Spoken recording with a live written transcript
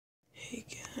Hey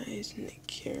guys,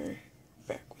 Nick here,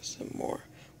 back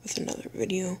with another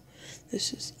video.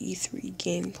 This is E3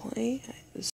 gameplay.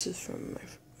 This is from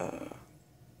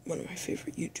one of my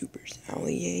favorite YouTubers,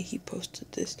 Ali. He posted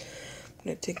this. I'm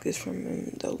gonna take this from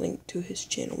him. The link to his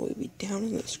channel will be down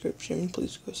in the description.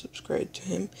 Please go subscribe to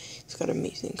him. He's got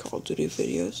amazing Call of Duty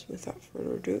videos. Without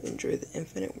further ado, enjoy the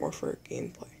Infinite Warfare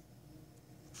gameplay.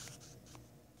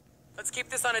 Let's keep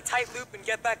this on a tight loop and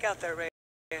get back out there, Ray.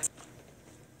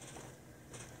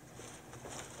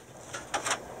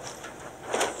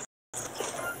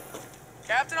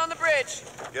 Captain on the bridge.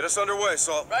 Get us underway,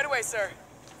 Salt. Right away, sir.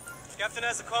 Captain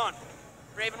has a con.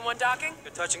 Raven 1 docking?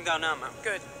 You're touching down now, ma'am.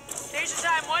 Good. Station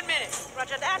time, 1 minute.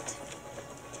 Roger that.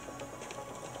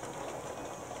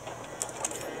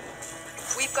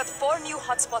 We've got 4 new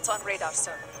hotspots on radar,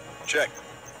 sir. Check.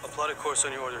 I'll plot a course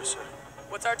on your orders, sir.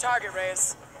 What's our target,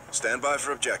 Reyes? Stand by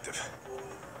for objective.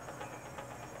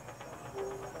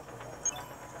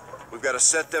 We've got a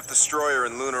set-def destroyer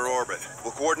in lunar orbit.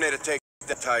 We'll coordinate a take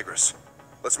down Tigris.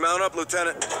 Let's mount up,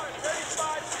 Lieutenant.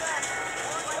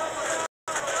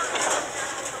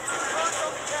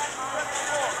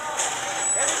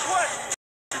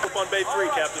 Up on Bay 3,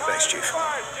 Captain. Thanks, Chief.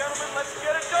 Gentlemen, let's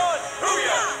get it done.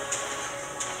 Booyah!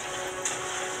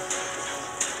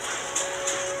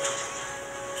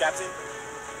 Captain?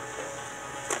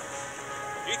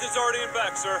 Ethan's already in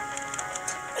back, sir.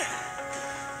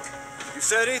 You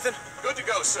said, Ethan? Good to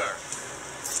go, sir.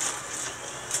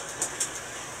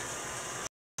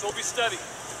 So be steady.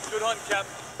 Good hunting,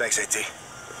 Captain. Thanks, AT.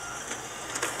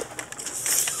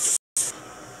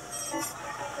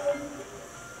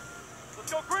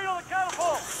 Let's go green on the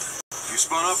catapult. You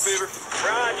spun up, Fever?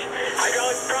 Raj,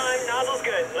 hydraulics prime, nozzle's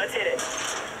good. Let's hit it.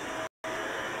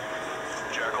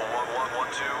 Jackal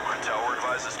 1112, tower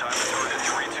advises time to target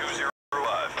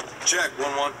 3205. Check,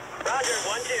 1-1. Roger,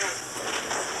 1-2.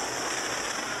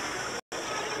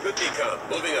 Good decon,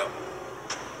 moving up.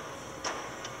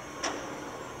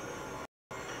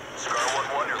 Scar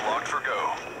 1-1, you're locked for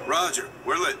go. Roger,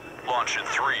 we're lit. Launch in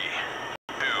 3,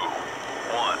 2,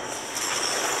 1.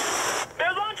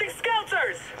 They're launching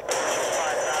Skelters!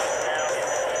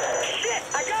 Shit,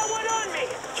 I got one on me!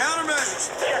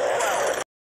 Countermeasures! Check 12.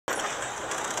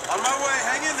 On my way,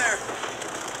 hang in there.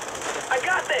 I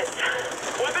got this!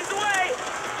 Weapons away!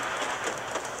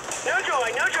 No joy,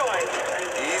 no joy.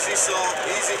 Easy, Salt,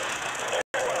 easy.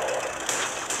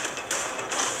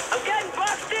 I'm getting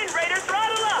boxed in, Raider,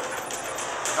 throttle up!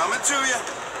 Coming to you.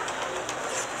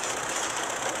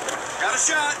 Got a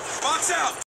shot. Box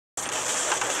out.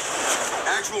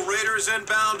 Actual Raider is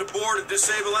inbound to board and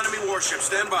disable enemy warship.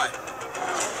 Stand by.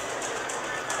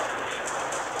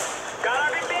 Got our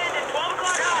big bandit, 12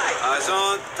 o'clock high. Eyes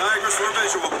on. Tigris for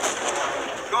visual.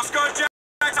 Coast Guard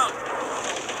Jackson.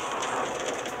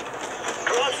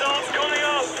 Cross salts coming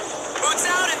up. Boots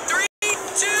out in 3, 2,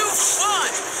 1.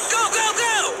 Go, go,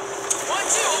 go!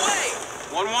 1-2, away.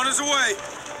 1-1 is away.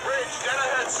 Bridge, dead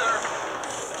ahead, sir.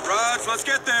 Raj, let's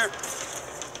get there.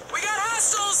 We got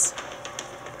hostiles.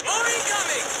 More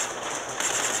incoming.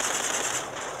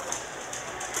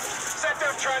 Set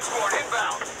them transport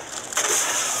inbound.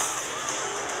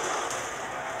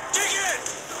 Dig in.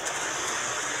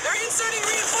 They're inserting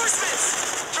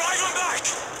reinforcements. Drive them back.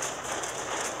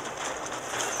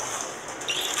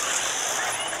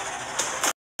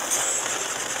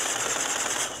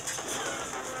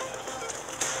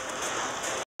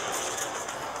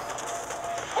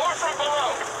 More from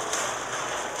below.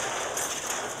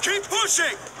 Keep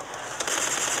pushing.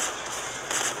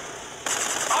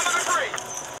 On the debris.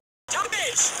 Jump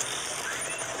bitch.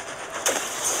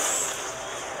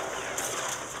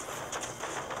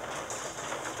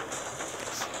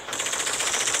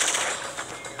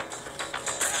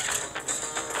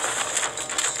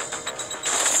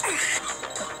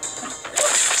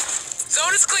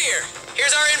 Zone is clear.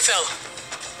 Here's our infill.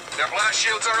 Their blast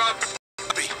shields are up.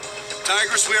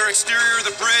 Tigris, we are exterior of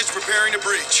the bridge, preparing to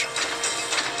breach.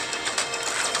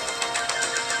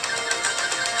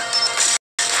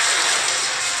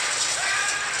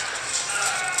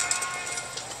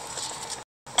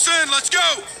 Let's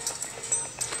go!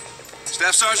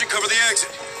 Staff Sergeant, cover the exit.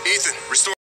 Ethan,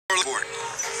 restore the board.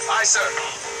 Aye, sir.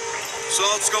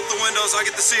 Salt, scope the windows. I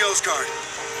get the CO's card.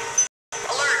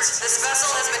 Alert! This vessel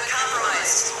has been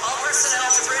compromised. All personnel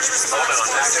to bridge response Hold on,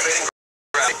 force activating.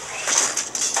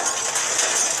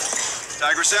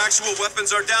 Tigris actual, weapons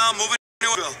are down, moving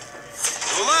to Bill.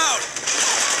 Go loud!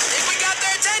 Think we got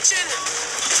their attention.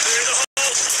 Clear the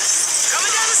hole.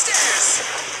 Coming down the stairs.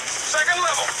 Second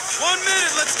level. 1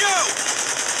 minute, let's go!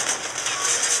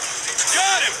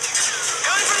 Got him!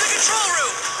 Coming from the control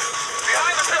room.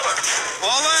 Behind the pillar.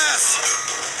 All ass!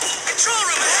 Control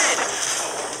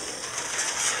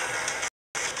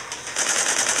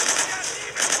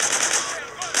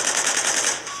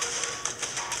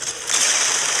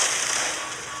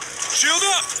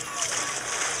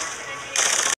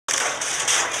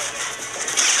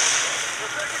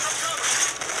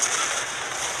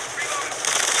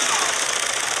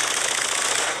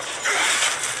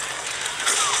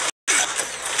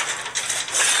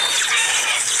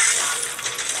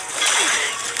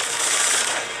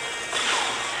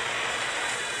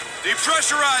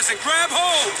Depressurize and grab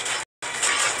hold!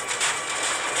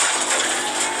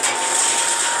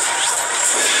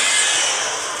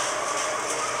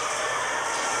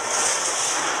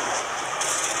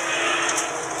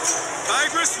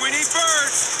 Tigress, we need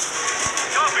birds!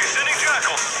 Copy, sending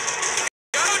Jackal.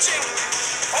 Gouging!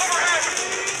 Overhead!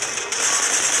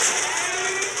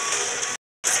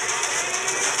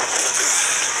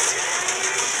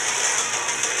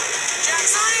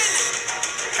 Jacks are in!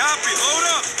 Copy, load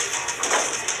up!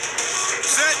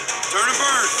 Set, turn and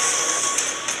burn.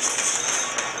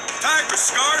 Tigress,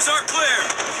 scars are clear.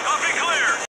 Copy,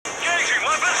 clear. Engaging,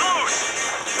 weapons loose.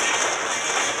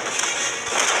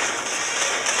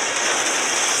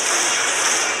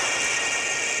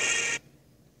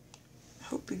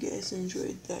 Hope you guys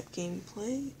enjoyed that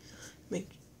gameplay.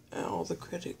 All the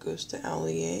credit goes to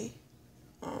Ali A.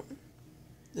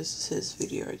 This is his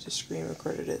video. I just screen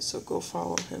recorded it, so go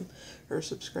follow him or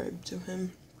subscribe to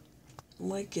him.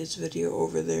 Like his video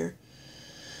over there.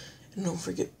 And don't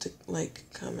forget to like,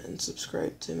 comment, and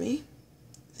subscribe to me.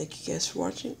 Thank you guys for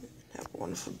watching. Have a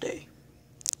wonderful day.